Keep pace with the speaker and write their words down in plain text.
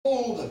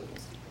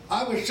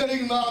I was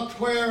sitting about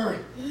where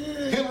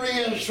Hillary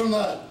is from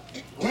the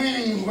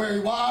leaning where he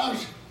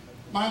was,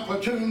 my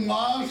platoon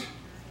was,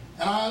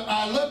 and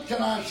I looked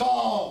and I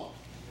saw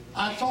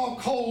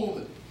Cole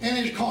in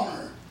his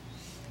corner,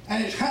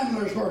 and his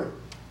handlers were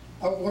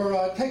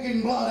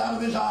taking blood out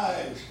of his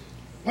eyes,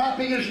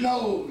 wiping his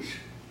nose,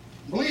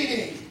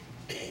 bleeding.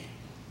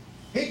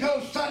 He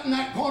goes, sat in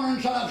that corner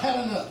and said, "I've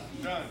had enough.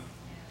 Done.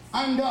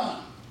 I'm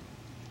done."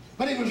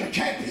 But he was a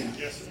champion.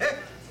 Yes, sir.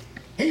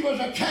 He was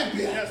a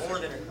champion. Yes,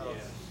 sir.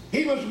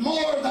 He was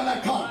more than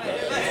a conqueror.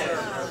 Yes,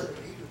 sir.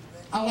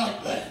 I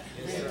like that.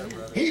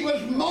 Yes, he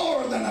was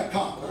more than a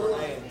conqueror.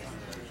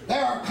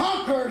 There are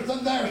conquerors,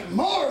 and there's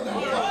more than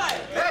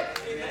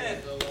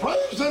conquerors.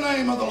 Praise the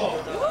name of the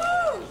Lord.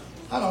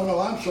 I don't know,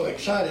 I'm so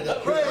excited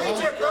up here.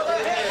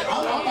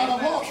 I'm at a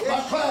loss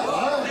my crowd.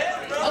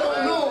 I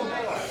don't know.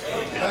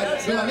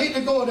 Do I need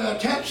to go to a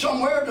tent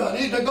somewhere? Do I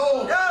need to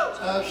go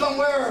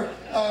somewhere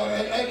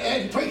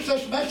and preach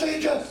this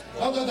message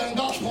other than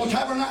Gospel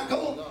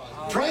Tabernacle?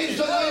 Praise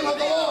the name of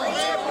the Lord. I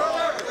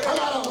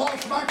might have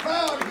lost my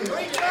crowd here.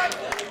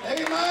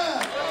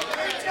 Amen.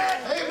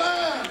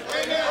 Amen.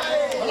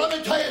 But let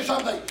me tell you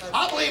something.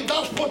 I believe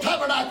Gospel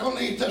Tabernacle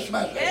needs this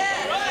message.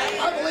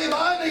 I believe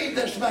I need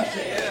this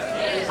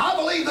message. I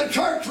believe the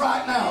church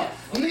right now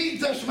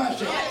needs this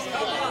message.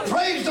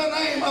 Praise the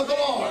name of the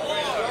Lord.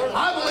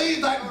 I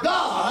believe that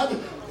God,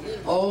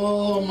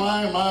 oh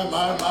my.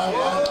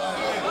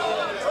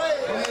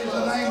 Praise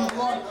the name of the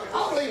Lord.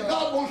 I believe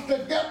God wants to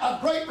get a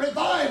great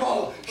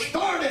revival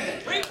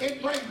started in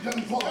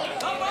Bradenton, Florida.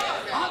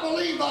 I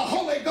believe the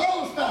Holy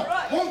Ghost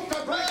wants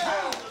to break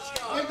out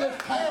in this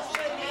town.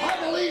 I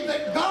believe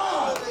that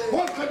God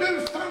wants to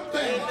do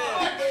something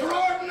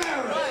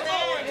extraordinary.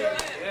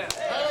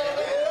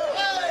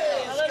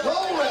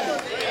 Glory.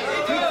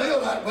 If you feel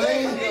that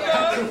way,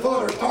 pat your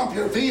foot or stomp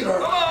your feet or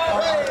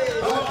clap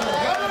your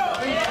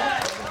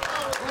hands.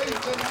 Praise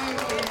the name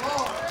of the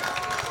Lord.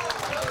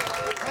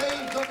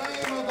 Praise the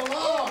name of the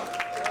Lord.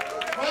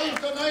 Praise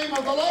the name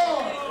of the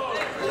Lord.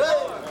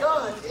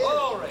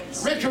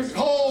 Richard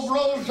Cole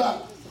rose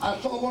up. I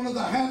saw one of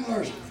the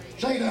handlers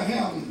say to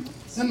him,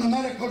 and the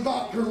medical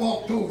doctor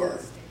walked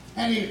over,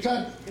 and he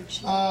said,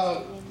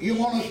 "You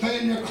want to stay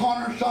in your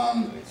corner,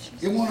 son?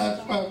 You want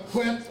to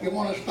quit? You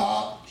want to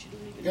stop?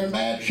 You're in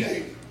bad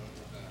shape."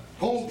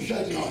 Polk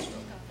said, "No.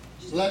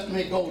 Let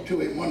me go to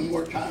him one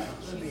more time."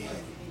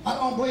 I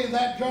don't believe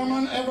that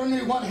German ever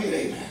knew what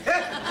hit him.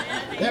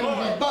 There was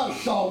a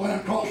buzzsaw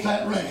went across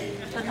that ring.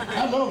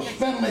 That little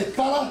spindly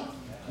fella,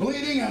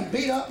 bleeding and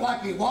beat up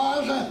like he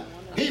was,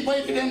 he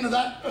waded into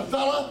that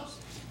fella.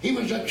 He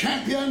was a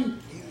champion.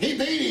 He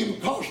beat him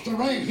across the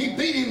ring. He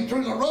beat him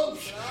through the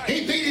ropes.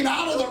 He beat him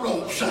out of the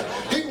ropes.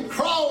 He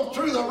crawled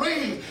through the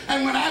ring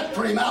and went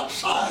after him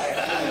outside.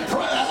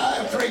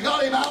 After he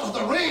got him out of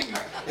the ring,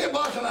 it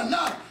wasn't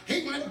enough.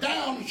 He went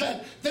down and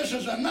said, "This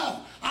is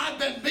enough. I've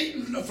been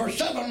beaten for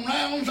 7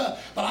 rounds,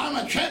 but I'm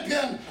a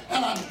champion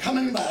and I'm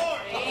coming back."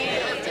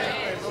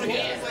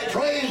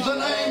 Praise the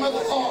name of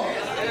the Lord.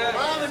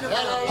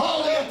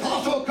 Paul the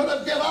Apostle could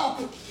have given up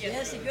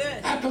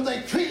after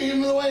they treated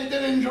him the way they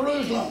did in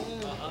Jerusalem.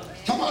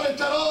 Somebody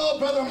said, "Oh,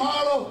 Brother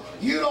Marlow,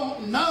 you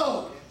don't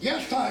know."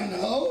 Yes, I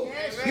know.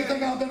 You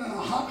think I've been in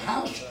a hot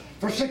house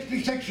for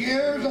 66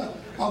 years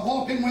of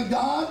walking with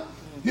God?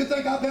 You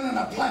think I've been in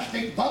a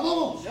plastic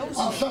bubble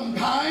of some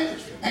kind?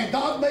 And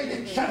God made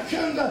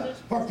exceptions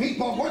for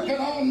people working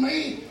on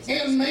me,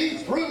 in me,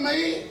 through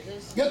me?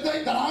 You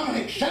think that I'm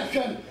an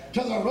exception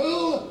to the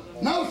rule?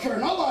 No, sir,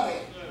 nobody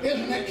is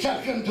an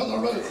exception to the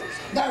rule.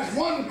 There's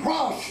one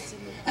cross,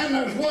 and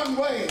there's one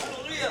way,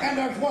 and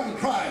there's one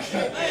Christ,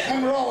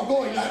 and we're all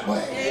going that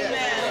way.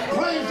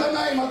 Praise the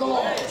name of the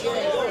Lord.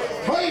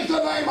 Praise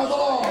the name of the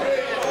Lord.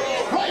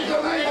 Praise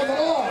the name of the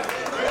Lord.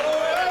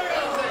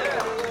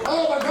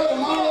 Oh, but Brother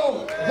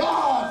Marlow,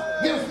 God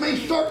gives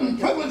me certain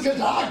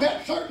privileges. I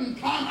get certain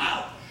time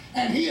out,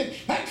 and He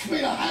expects me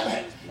to have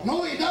it.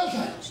 No, He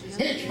doesn't.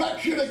 He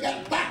expects you to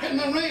get back in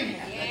the ring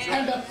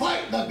and to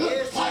fight the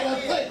good fight of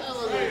faith.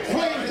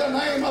 Praise the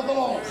name of the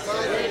Lord.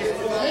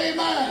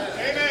 Amen.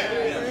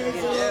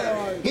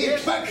 He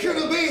expects you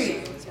to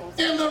be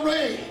in the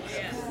ring.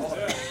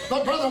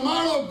 But Brother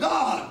Marlow,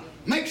 God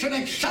makes an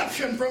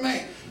exception for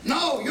me.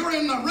 No, you're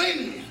in the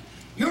ring.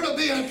 You're to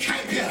be a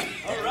champion.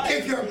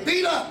 If you're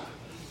beat up,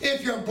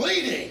 if you're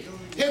bleeding,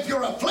 if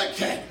you're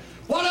afflicted,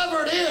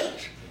 whatever it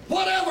is,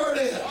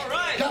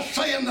 just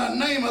say in the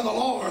name of the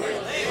Lord,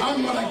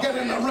 I'm going to get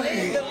in the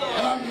ring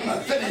and I'm going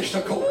to finish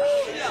the course.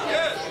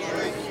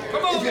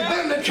 If you've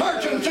been to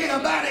church and seen a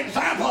bad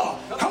example,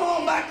 come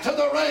on back to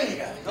the ring.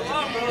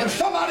 If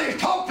somebody's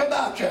talked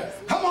about you,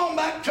 come on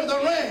back to the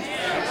ring.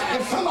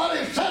 If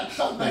somebody said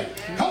something,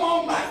 come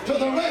on back to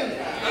the ring.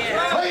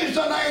 Praise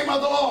the name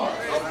of the Lord.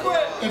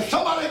 If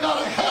somebody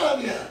got ahead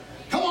of you,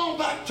 come on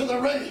back to the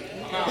ring.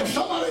 If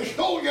somebody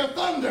stole your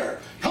thunder,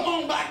 come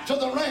on back to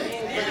the ring.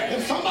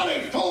 If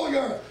somebody stole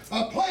your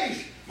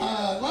place,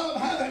 let them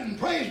have it and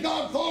praise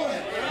God for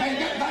it and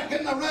get back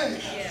in the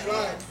ring.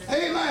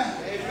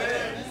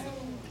 Amen.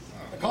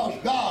 Because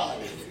God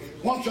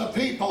wants a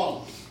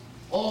people.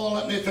 Oh,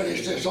 let me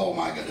finish this. Oh,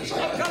 my goodness.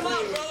 Come on,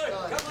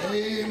 brother. Come on.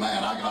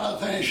 Amen. I got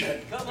to finish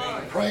it. Come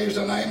on. Praise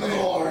the name of the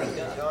Lord.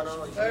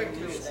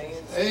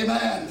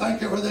 Amen.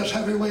 Thank you for this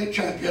heavyweight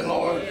champion,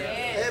 Lord.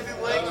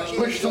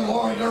 Which the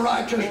Lord, the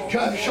righteous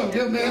judge, shall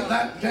give me at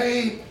that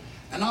day.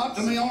 And not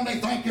to me only.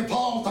 Thank you,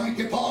 Paul. Thank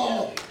you,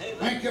 Paul.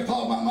 Thank you,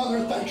 Paul. My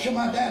mother thanks you.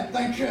 My dad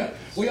thanks you.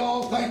 We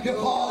all thank you,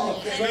 Paul.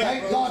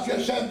 Thank God you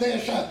said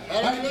this.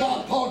 Thank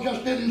God Paul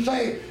just didn't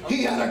say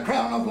he had a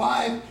crown of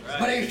life,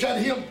 but he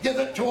said he'll give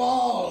it to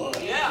all.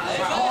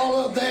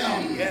 All of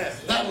them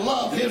that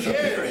love his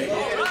appearing.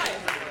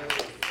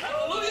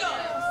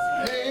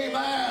 Hallelujah.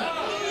 Amen.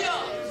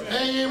 Hallelujah.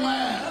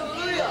 Amen.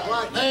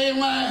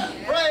 Amen.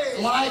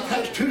 Life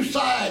has two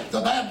sides,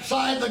 the bad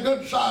side, the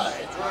good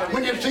side.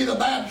 When you see the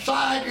bad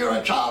side, you're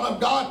a child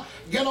of God.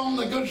 Get on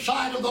the good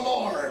side of the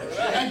Lord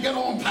and get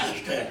on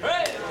past it.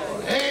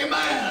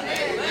 Amen.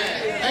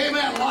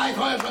 Amen. Life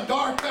has a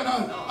dark and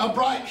a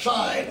bright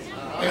side.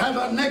 It has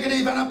a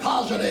negative and a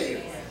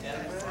positive.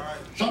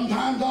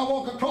 Sometimes I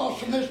walk across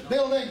from this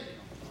building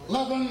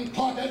 11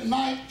 o'clock at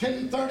night,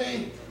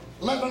 10:30,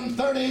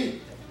 11:30,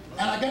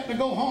 and I get to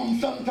go home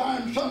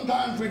sometimes.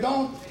 Sometimes we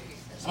don't.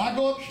 And I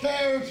go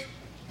upstairs,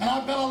 and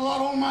I've got a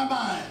lot on my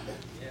mind.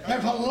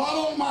 There's a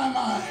lot on my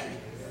mind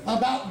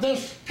about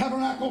this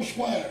Tabernacle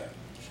Square,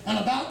 and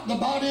about the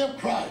body of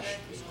Christ,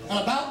 and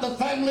about the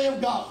family of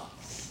God.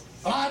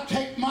 But I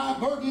take my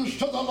burdens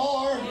to the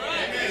Lord,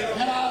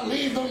 and I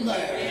leave them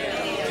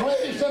there.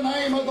 Praise the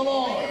name of the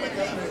Lord.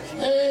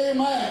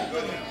 Amen.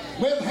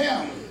 With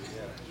Him.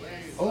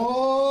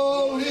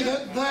 Oh, leave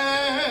it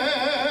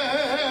there.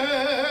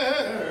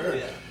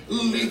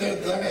 Leave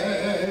it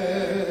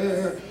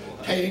there.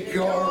 Take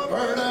your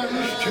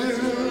burdens to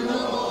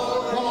the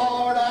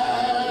Lord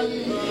and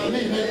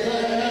leave it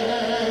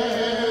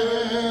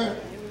there.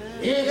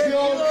 If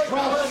you'll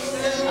trust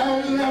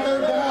and never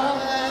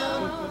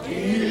doubt,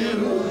 you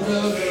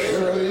will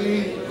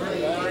surely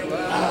bring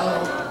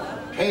out.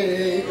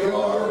 Take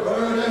your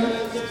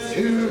burdens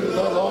to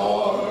the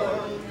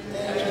Lord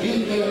and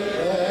leave it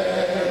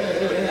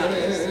there.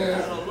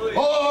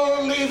 Oh,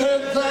 leave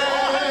it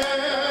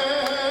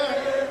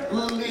there.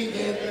 Leave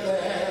it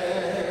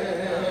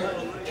there.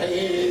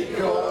 Take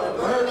your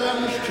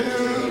burdens to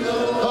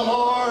the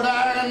Lord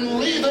and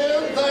leave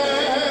it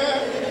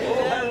there.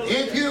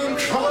 If you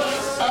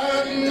trust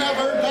and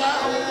never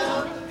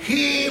doubt,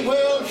 He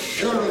will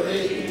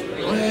surely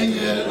bring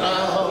it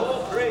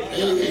out.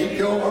 Take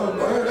your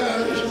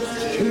burdens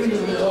to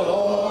the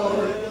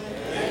Lord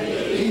and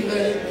leave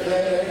it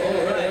there.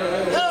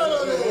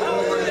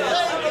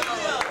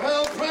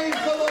 Well, praise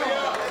the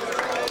Lord.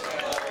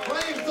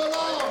 Praise the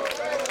Lord.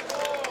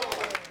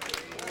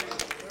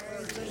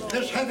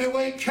 This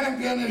heavyweight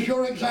champion is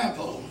your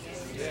example.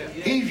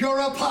 He's your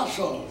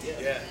apostle.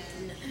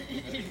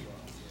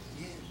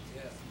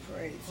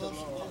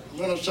 I'm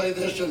going to say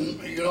this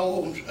and,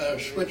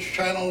 switch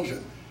channels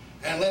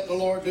and let the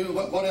Lord do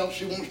what else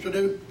He wants to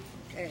do.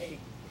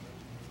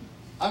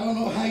 I don't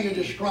know how you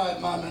describe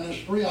my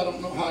ministry. I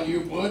don't know how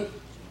you would.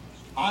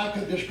 I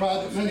could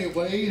describe it many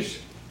ways.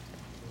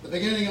 The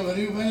beginning of a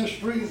new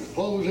ministry, the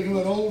closing of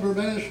an older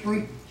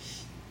ministry,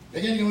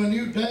 beginning of a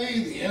new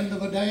day, the end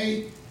of a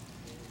day.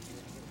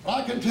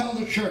 I can tell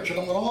the church, and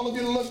I want all of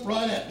you to look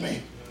right at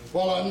me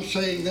while I'm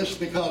saying this,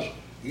 because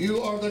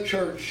you are the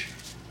church,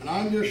 and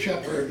I'm your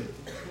shepherd.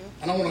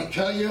 And I want to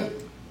tell you,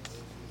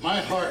 my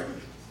heart,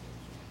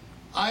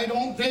 I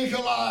don't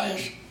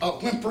visualize a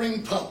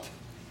whimpering pup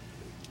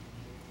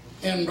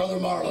in Brother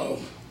Marlow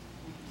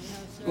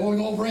going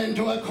over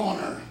into a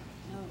corner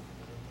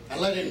and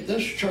letting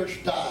this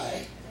church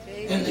die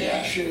in the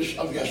ashes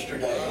of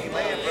yesterday.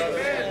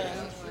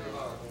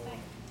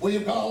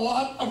 We've got a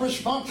lot of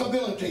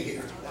responsibility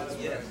here.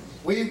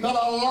 We've got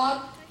a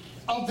lot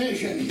of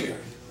vision here.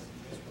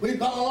 We've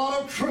got a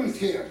lot of truth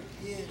here.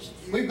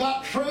 We've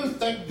got truth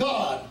that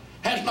God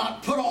has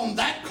not put on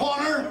that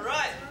corner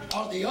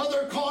or the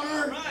other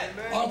corner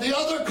or the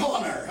other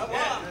corner.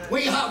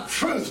 We have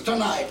truth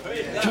tonight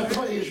to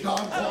praise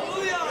God for.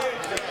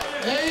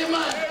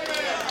 Amen.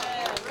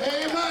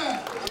 Amen.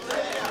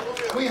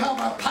 We have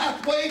a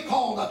pathway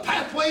called the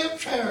pathway of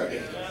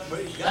charity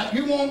that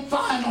you won't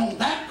find on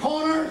that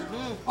corner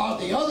or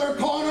the other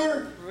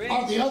corner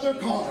or the other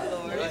corner.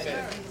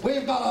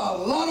 We've got a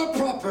lot of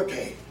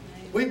property.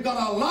 We've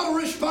got a lot of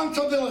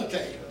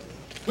responsibility.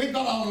 We've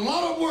got a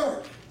lot of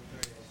work.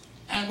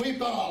 And we've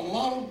got a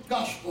lot of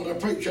gospel to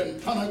preach in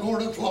Punta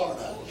Gorda,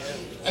 Florida.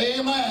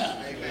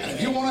 Amen. And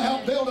if you want to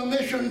help build a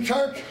mission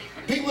church,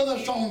 be with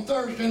us on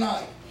Thursday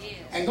night.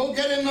 And go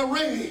get in the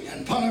ring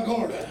in Punta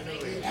Gorda.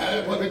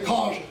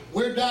 Because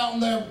we're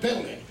down there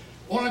building.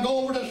 Want to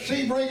go over to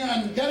Sebring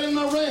and get in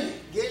the ring.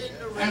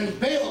 And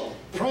build.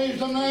 Praise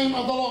the name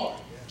of the Lord.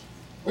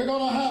 We're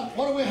going to have,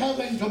 what are we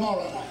having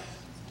tomorrow night?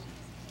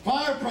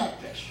 Choir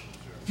practice.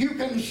 If you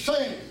can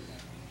sing.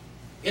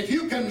 If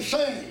you can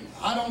sing.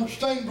 I don't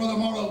sing, Brother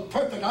Marlow,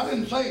 perfect. I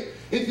didn't say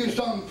if you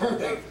sung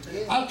perfect.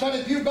 I said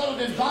if you've got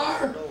a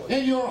desire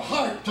in your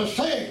heart to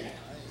sing,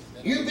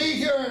 you be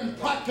here and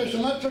practice,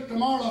 and let Sister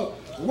Marlow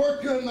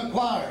work you in the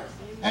choir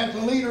as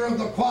the leader of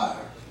the choir.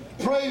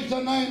 Praise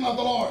the name of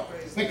the Lord.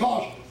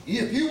 Because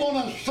if you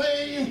want to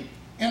sing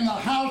in the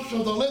house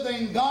of the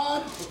living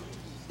God,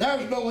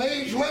 there's no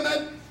age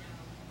limit.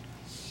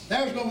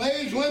 There's no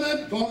age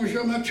limit. As long as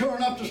you're mature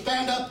enough to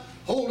stand up,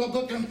 hold a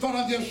book in front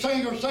of you,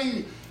 sing or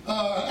sing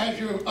as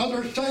your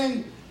others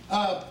sing.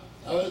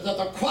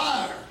 The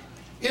choir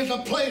is a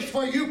place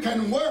where you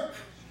can work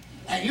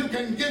and you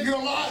can give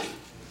your life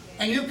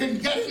and you can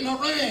get in the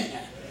ring.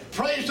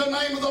 Praise the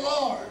name of the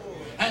Lord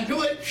and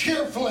do it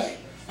cheerfully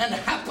and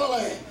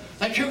happily,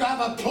 that you have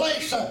a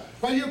place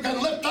where you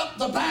can lift up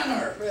the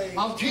banner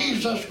of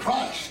Jesus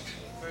Christ.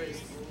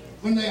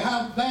 When they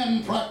have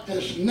band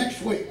practice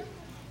next week,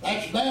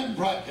 that's band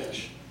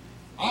practice.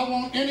 I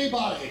want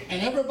anybody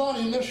and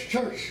everybody in this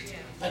church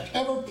that's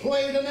ever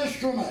played an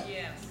instrument,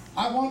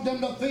 I want them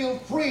to feel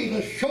free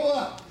to show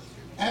up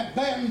at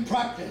band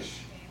practice.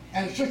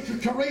 And Sister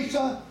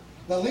Teresa,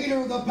 the leader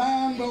of the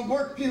band, will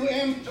work you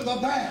into the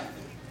band.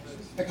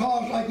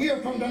 Because a year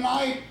from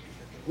tonight,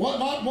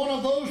 not one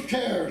of those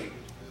chairs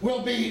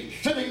will be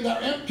sitting there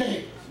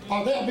empty,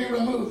 or they'll be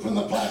removed from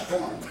the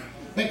platform.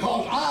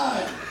 Because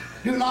I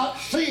do not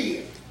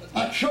see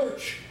a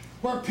church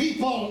where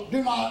people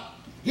do not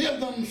give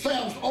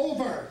themselves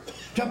over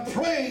to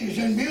praise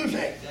and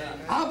music.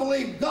 I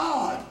believe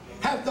God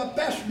has the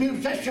best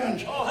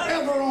musicians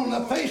ever on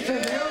the face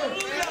of the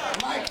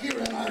earth, right here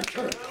in our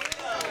church.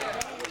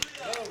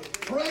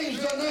 Praise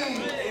the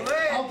name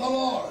of the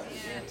Lord.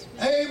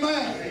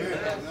 Amen.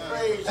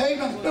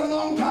 Amen. It's been a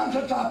long time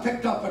since I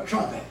picked up a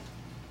trumpet.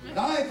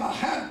 Now, if I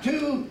had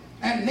to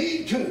and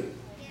need to,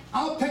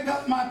 I'll pick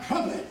up my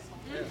trumpet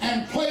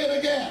and play it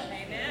again.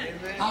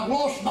 I've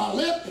lost my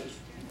lip.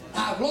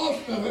 I've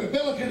lost the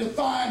ability to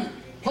find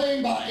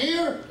playing by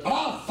ear, but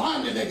I'll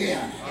find it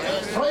again.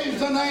 Praise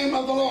the name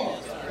of the Lord.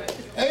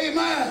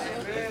 Amen.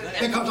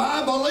 Because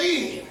I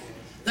believe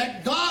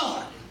that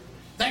God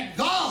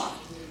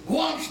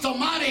wants the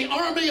mighty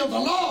army of the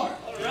Lord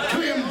to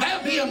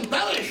be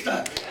embellished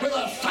with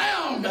a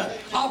sound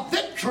of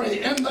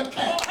victory in the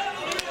camp.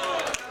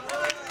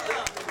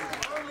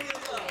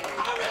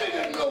 I really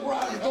didn't know where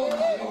I was going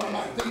when I was on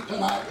my feet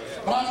tonight,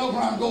 but I know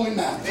where I'm going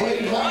now.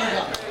 Praise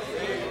God.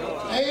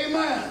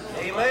 Amen.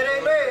 Amen,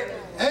 amen.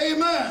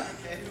 Amen.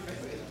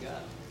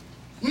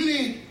 We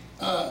need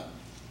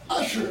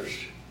ushers,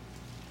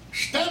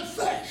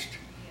 steadfast,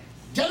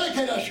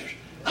 dedicated ushers.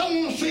 I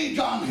want to see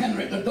John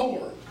Henry at the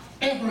door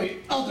every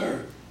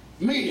other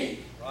meeting.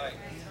 Right.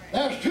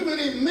 There's too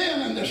many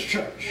men in this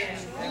church.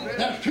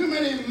 There's too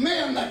many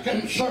men that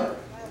can serve.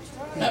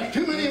 There's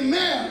too many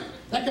men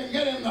that can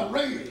get in the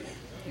ring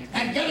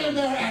and get in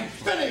there and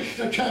finish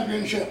the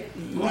championship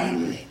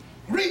run.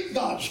 Greet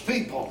God's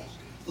people.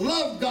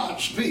 Love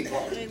God's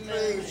people.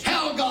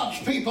 Tell God's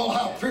people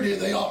how pretty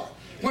they are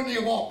when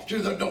you walk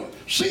through the door.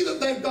 See that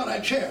they've got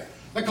a chair,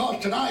 because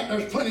tonight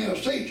there's plenty of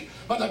seats,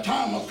 but the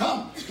time will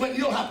come when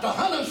you'll have to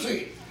hunt a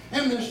seat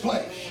in this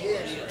place.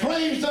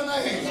 Praise the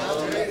name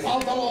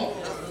of the Lord.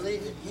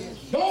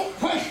 Don't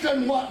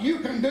question what you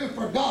can do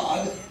for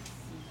God.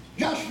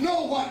 Just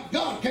know what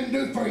God can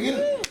do for you.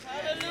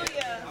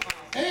 Hallelujah.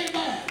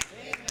 Amen.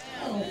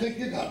 I don't think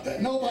you got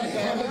that. Nobody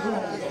has a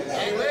groan with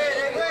that.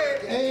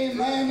 Amen,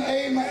 Amen,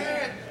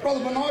 amen.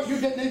 Brother Bernard,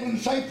 you didn't even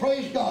say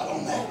praise God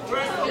on that.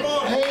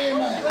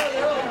 Amen.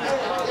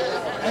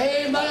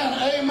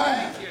 Amen,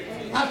 amen.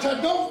 I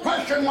said, don't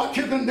question what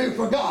you can do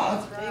for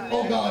God.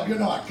 Oh God, you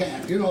know I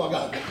can't. You know I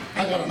got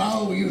an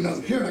IOU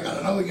note here, I got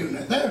an OU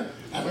note there.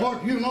 And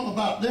Lord, you know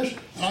about this,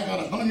 and I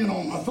got a bunion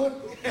on my foot,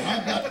 and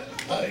I've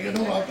got, you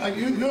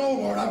know,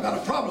 Lord, I've got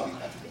a problem.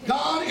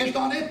 God is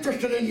not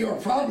interested in your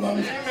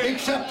problems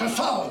except to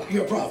solve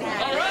your problem.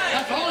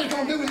 That's all he's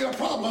going to do with your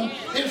problem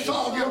is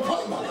solve your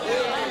problem.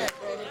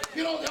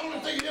 You know, the only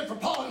thing he did for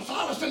Paul and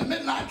Silas in the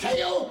midnight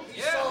jail?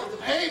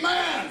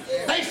 Amen.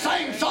 They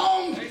sang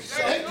songs.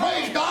 They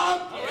praised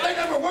God. They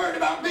never worried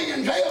about being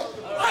in jail.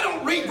 I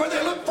don't read where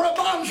they look for a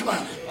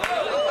bondsman.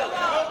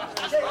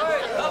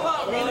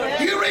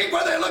 You read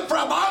where they look for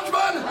a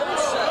bondsman?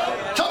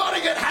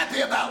 Somebody get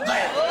happy about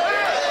that.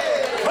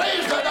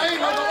 Praise the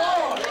name of the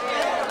Lord.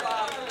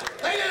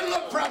 They didn't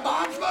look for a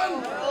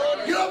bondsman.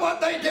 You know what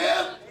they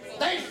did?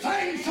 They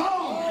sang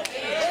songs.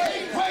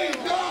 They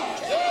praised God.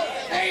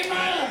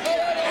 Amen.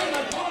 And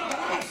the God that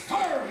I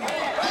serve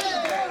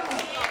came down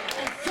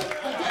and shook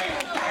the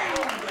jail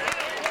down.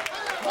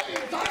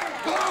 Praise our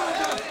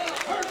God.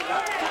 Turned it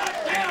upside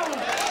down,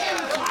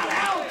 inside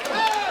out.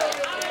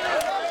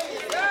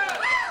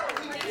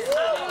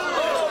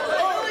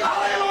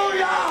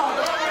 Hallelujah.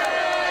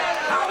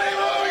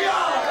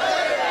 Hallelujah.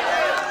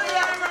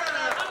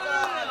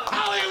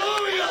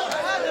 Hallelujah.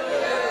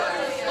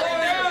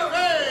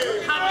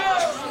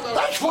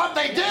 That's what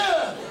they did.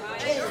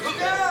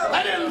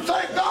 They didn't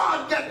say,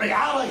 God, get me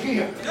out of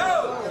here.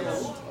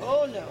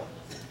 Oh no.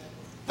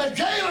 The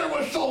jailer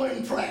was so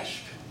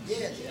impressed.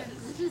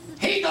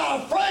 He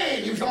got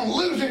afraid he was going to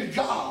lose his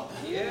job.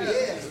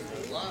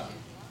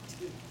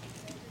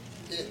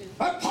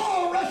 But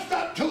Paul rushed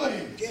up to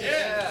him.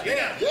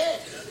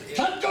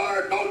 Said,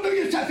 Lord, don't do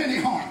yourself any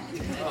harm.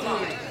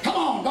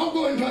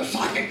 into a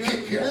psychic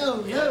kick here.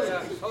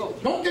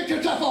 Don't get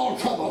yourself all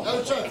in trouble.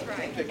 No, sir.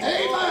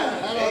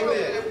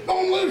 Amen.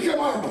 Don't lose your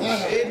marbles.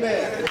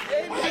 Amen.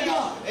 My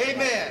God.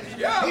 Amen.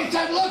 He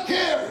said, look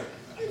here.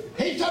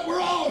 He said,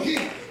 we're all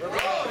here.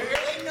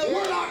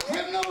 We're not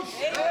criminals.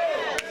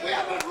 We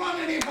haven't run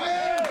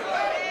anywhere.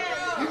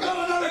 You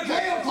got another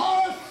jail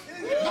for us?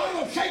 God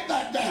will shake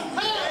that down.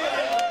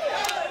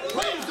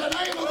 Praise the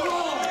name of the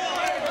Lord.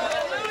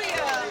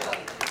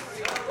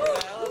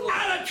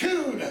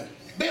 Attitude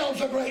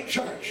builds a great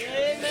church.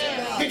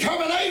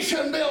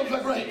 Determination builds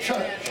a great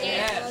church.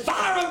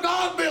 Fire of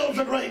God builds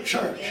a great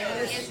church.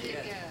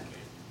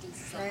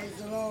 Praise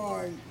the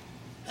Lord.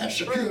 That's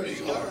security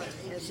guard.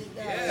 Yes, it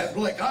does.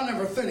 Blake, I'll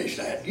never finish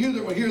that. You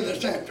that were here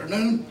this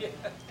afternoon,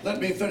 let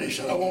me finish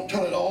it. I won't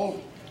tell it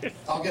all.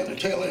 I'll get the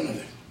tail end of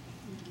it.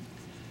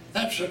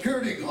 That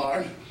security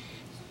guard,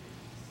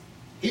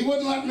 he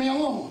wouldn't let me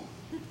alone.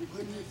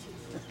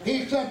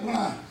 He said when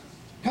I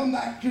come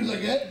back to the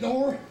gate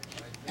door,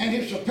 and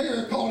his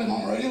superior called him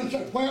on the radio and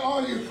said, where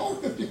are you, car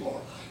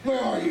 54? Where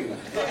are you?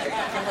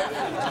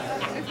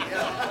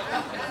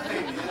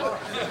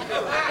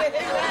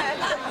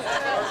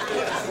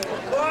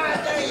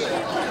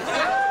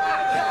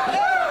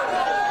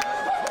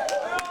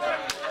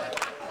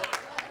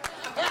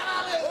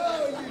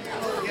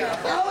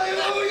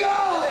 Hallelujah!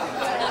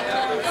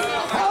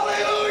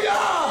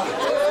 Hallelujah!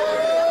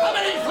 How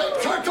many think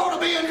church ought to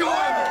be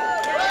enjoyable?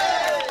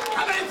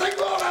 How many think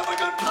we ought to have a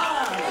good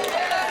time?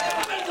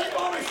 How many think we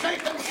ought to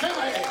shake and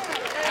shimmy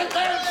and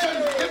dance and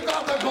give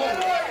God the glory?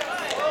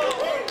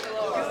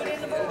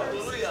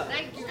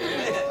 Thank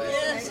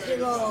you,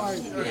 Lord.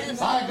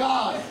 My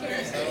God,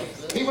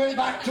 he went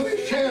back to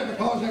his chair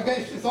because in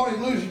case he thought he'd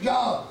lose his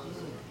job.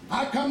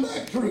 I come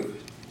back through.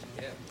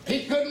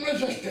 He couldn't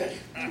resist it.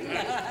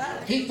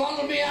 He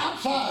followed me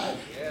outside.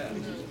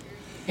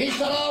 He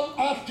said, oh,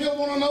 I still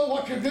want to know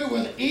what you do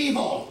with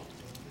evil.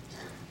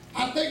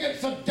 I think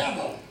it's the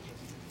devil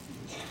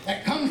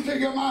that comes to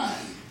your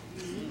mind.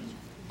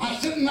 I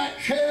sit in that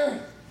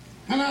chair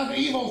and I have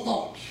evil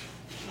thoughts.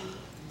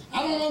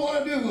 I don't know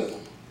what to do with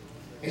them.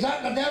 Is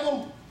that the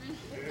devil?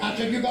 I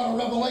said, you got a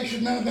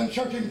revelation men have been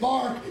searching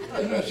for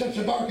since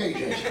the Dark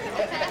Ages.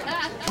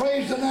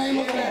 Praise the name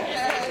of the Lord.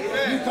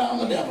 You found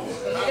the devil.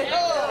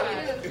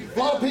 A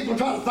lot of people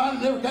try to find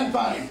him, never can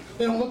find him.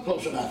 They don't look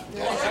close enough.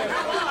 They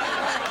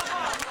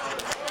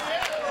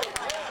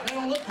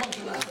don't look close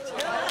enough.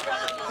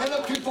 They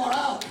look too far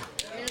out.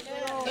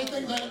 They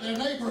think that their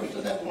neighbor is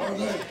the devil, or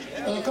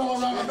the fellow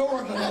around the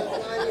door is the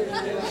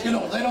devil. You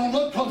know, they don't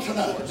look close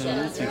enough.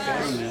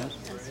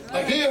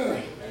 But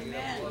here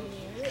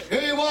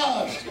he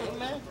was,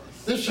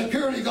 this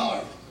security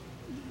guard.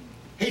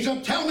 He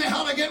said, tell me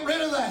how to get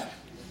rid of that.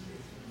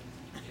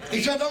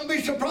 He said, don't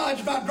be surprised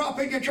if I drop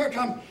in your church.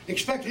 I'm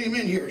expecting him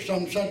in here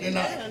some Sunday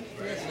night.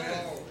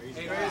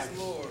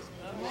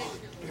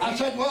 I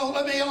said, well,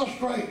 let me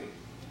illustrate.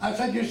 I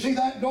said, you see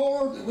that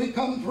door that we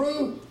come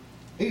through?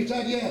 He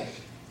said, yes.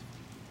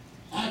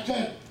 I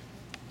said,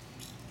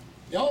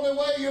 the only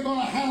way you're going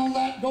to handle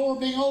that door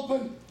being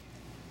open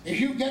is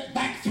you get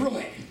back through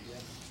it.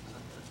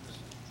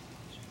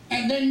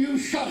 And then you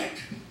shut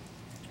it.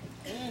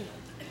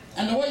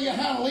 And the way you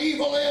handle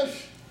evil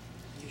is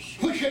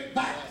push it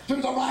back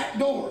through the right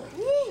door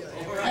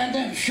and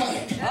then shut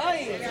it.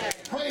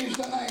 Praise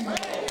the name of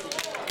the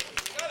Lord.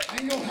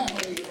 And you'll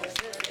handle evil.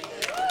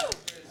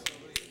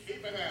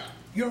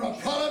 You're a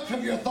product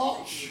of your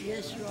thoughts.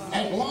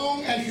 As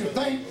long as you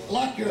think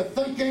like you're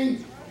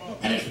thinking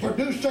and it's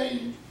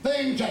producing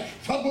things that's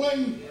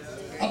troubling,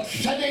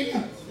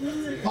 upsetting,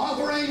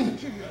 bothering,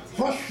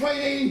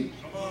 frustrating,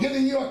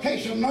 giving you a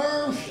case of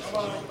nerves,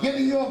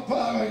 giving you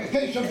a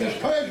case of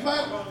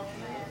discouragement,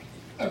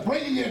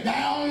 bringing you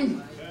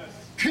down,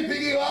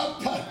 tripping you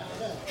up,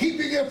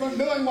 keeping you from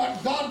doing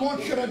what God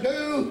wants you to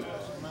do,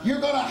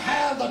 you're going to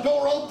have the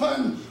door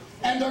open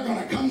and they're going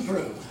to come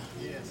through.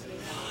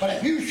 But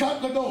if you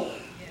shut the door,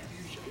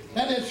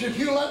 that is, if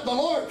you let the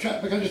Lord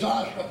shut, because it's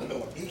I shut the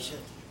door,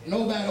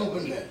 no man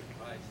opens it.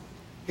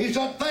 He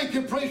said, thank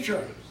you,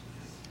 preacher.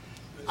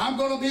 I'm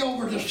going to be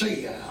over to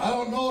see you. I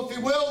don't know if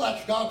he will.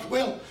 That's God's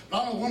will.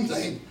 But I know one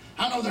thing.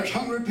 I know there's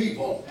hungry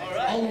people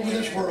all over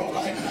this world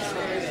right now.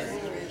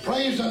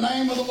 Praise the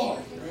name of the Lord.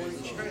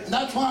 And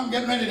that's why I'm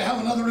getting ready to have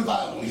another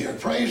revival here.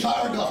 Praise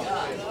our God.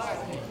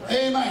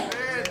 Amen.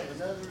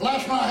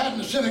 Last night I had in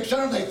the Civic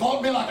Center, they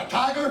fought me like a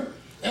tiger.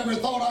 Every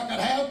thought I could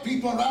have.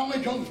 People around me,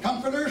 Job's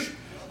comforters.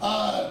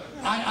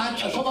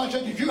 Somebody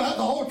said, did you have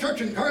the whole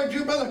church encourage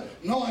you, brother?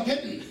 No, I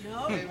didn't.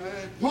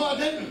 No, I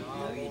didn't.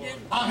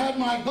 I had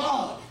my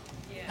God,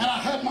 and I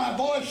had my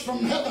voice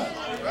from heaven.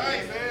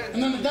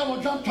 And then the devil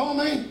jumped on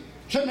me,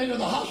 sent me to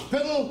the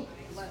hospital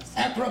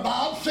after a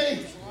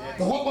biopsy.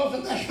 But what was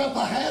it, that stuff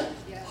I had?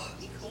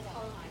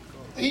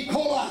 E.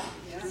 coli.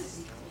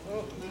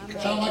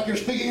 Sound like you're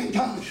speaking in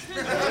tongues.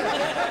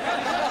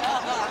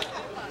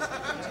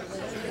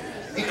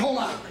 E.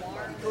 coli.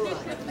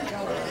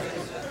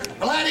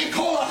 Blood E.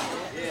 coli.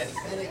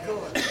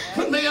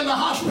 Put me in the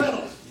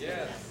hospital.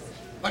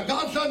 But But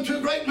God's done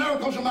 2 great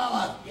miracles in my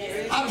life.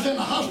 I was in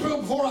the hospital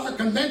before our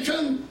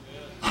convention.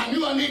 I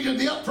knew I needed to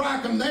be up for our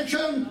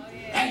convention,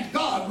 and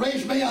God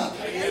raised me up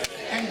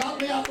and got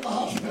me out of the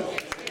hospital.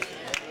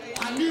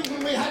 I knew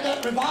when we had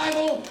that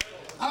revival,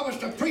 I was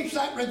to preach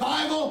that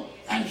revival,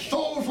 and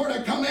souls were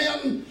to come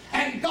in,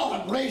 and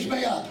God raised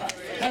me up,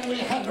 and we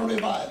had the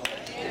revival.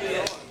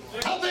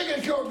 How big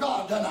is your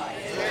God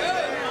tonight?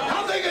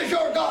 How big is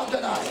your God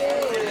tonight?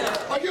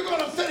 Are you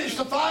going to finish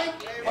the fight?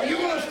 Are you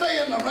going to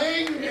stay in the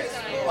ring?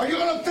 Are you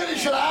going to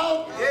finish it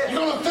out? You're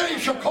going to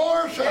finish your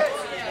course?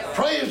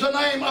 Praise the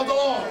name of the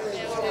Lord.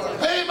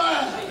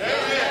 Amen.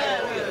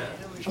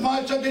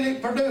 Somebody said they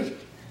didn't produce it.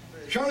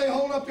 Shirley,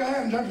 hold up your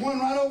hands. There's one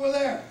right over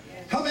there.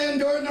 Come in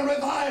during the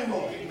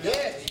revival.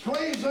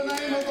 Praise the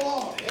name of the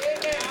Lord.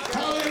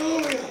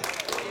 Hallelujah.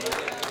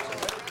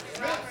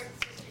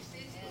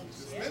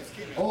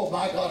 Oh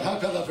my God, how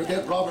could I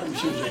forget Robert and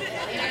Susan?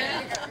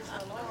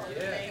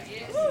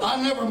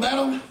 I never met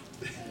them,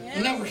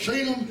 never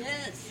seen them,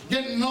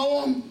 didn't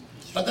know them,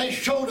 but they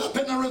showed up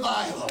in the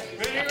revival.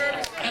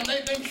 And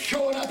they've been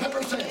showing up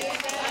ever since.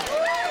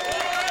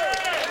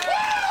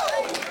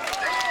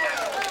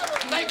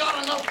 They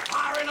got enough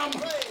fire in them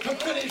to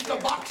finish the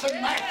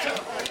boxing match.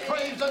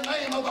 Praise the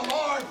name of the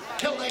Lord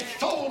till they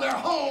sold their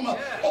home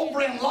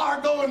over in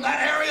Largo in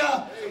that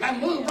area and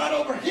moved right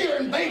over here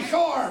in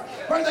Bayshore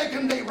where they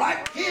can be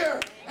right here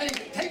and he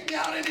can take me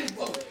out in his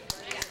boat.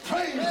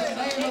 Praise the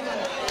name of the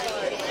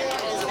Lord.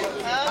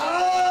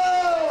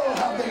 Oh,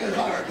 how big is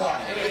our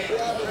God?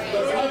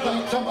 I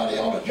think somebody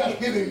ought to just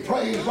give him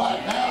praise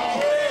right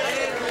now.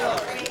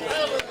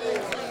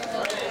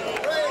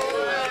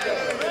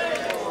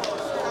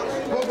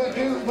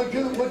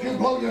 Would you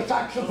blow your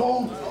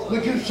saxophone?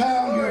 Would you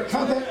sound your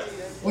trumpet?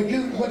 Would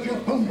you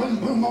boom boom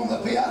boom on the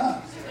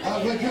piano?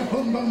 Would you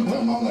boom boom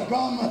boom on the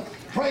drum?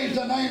 Praise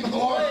the name of the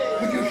Lord.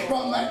 Would you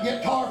strum that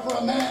guitar for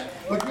a minute?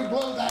 Would you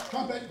blow that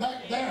trumpet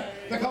back there?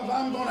 Because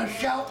I'm going to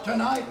shout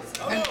tonight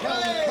and tell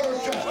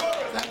the church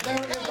that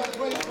there is a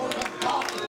great